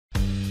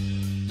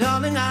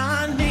Darling,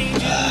 I need you.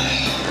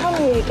 Tell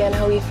me again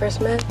how we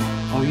first met.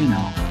 Oh, you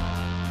know.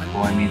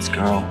 Boy meets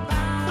girl.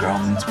 Girl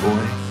meets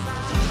boy.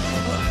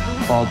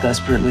 Fall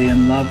desperately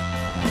in love.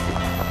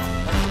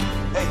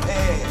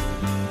 Hey.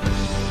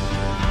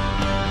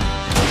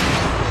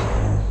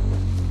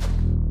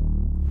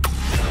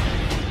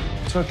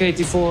 Truck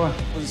 84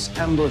 was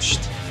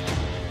ambushed.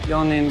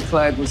 Ajani and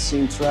Clyde was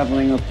seen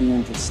traveling up the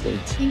interstate.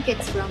 I think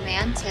it's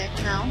romantic,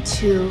 no?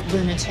 Two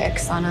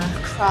lunatics on a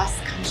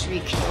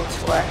cross-country kill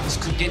tour. This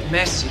could get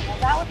messy. Well,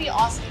 that would be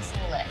awfully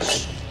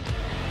foolish.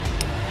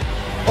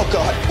 Oh,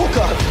 God.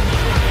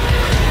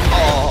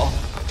 Oh.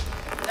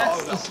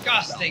 That's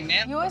disgusting,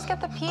 man. You always get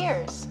the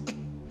peers.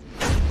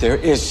 There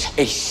is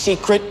a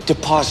secret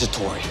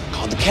depository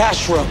called the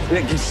cash room.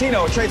 The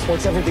casino, trade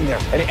sports, everything there.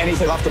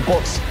 Anything off the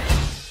books.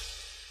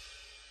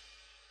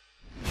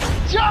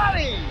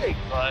 Johnny! Hey,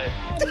 Clyde.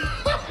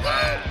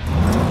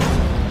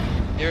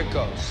 Here it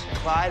goes.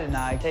 Clyde and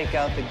I take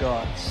out the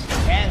guards.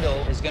 Handle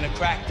is gonna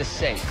crack the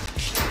safe.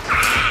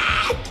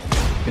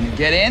 Gonna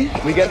get in,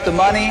 we get the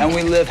money, and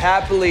we live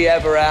happily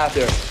ever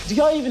after. Do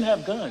y'all even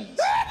have guns?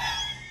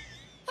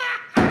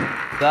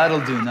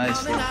 That'll do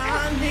nicely.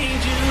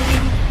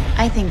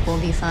 I think we'll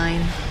be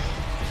fine.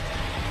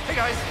 Hey,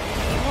 guys.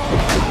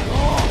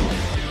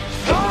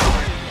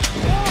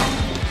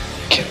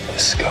 Get the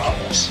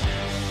scars.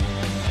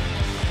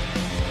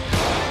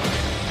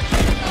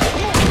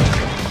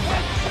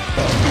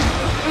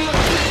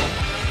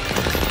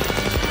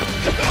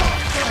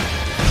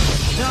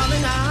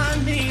 Darling,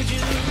 I need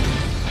you.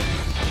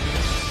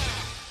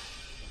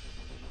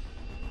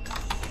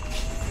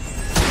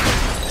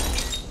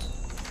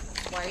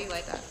 Why are you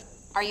like that?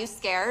 Are you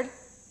scared?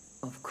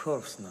 Of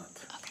course not.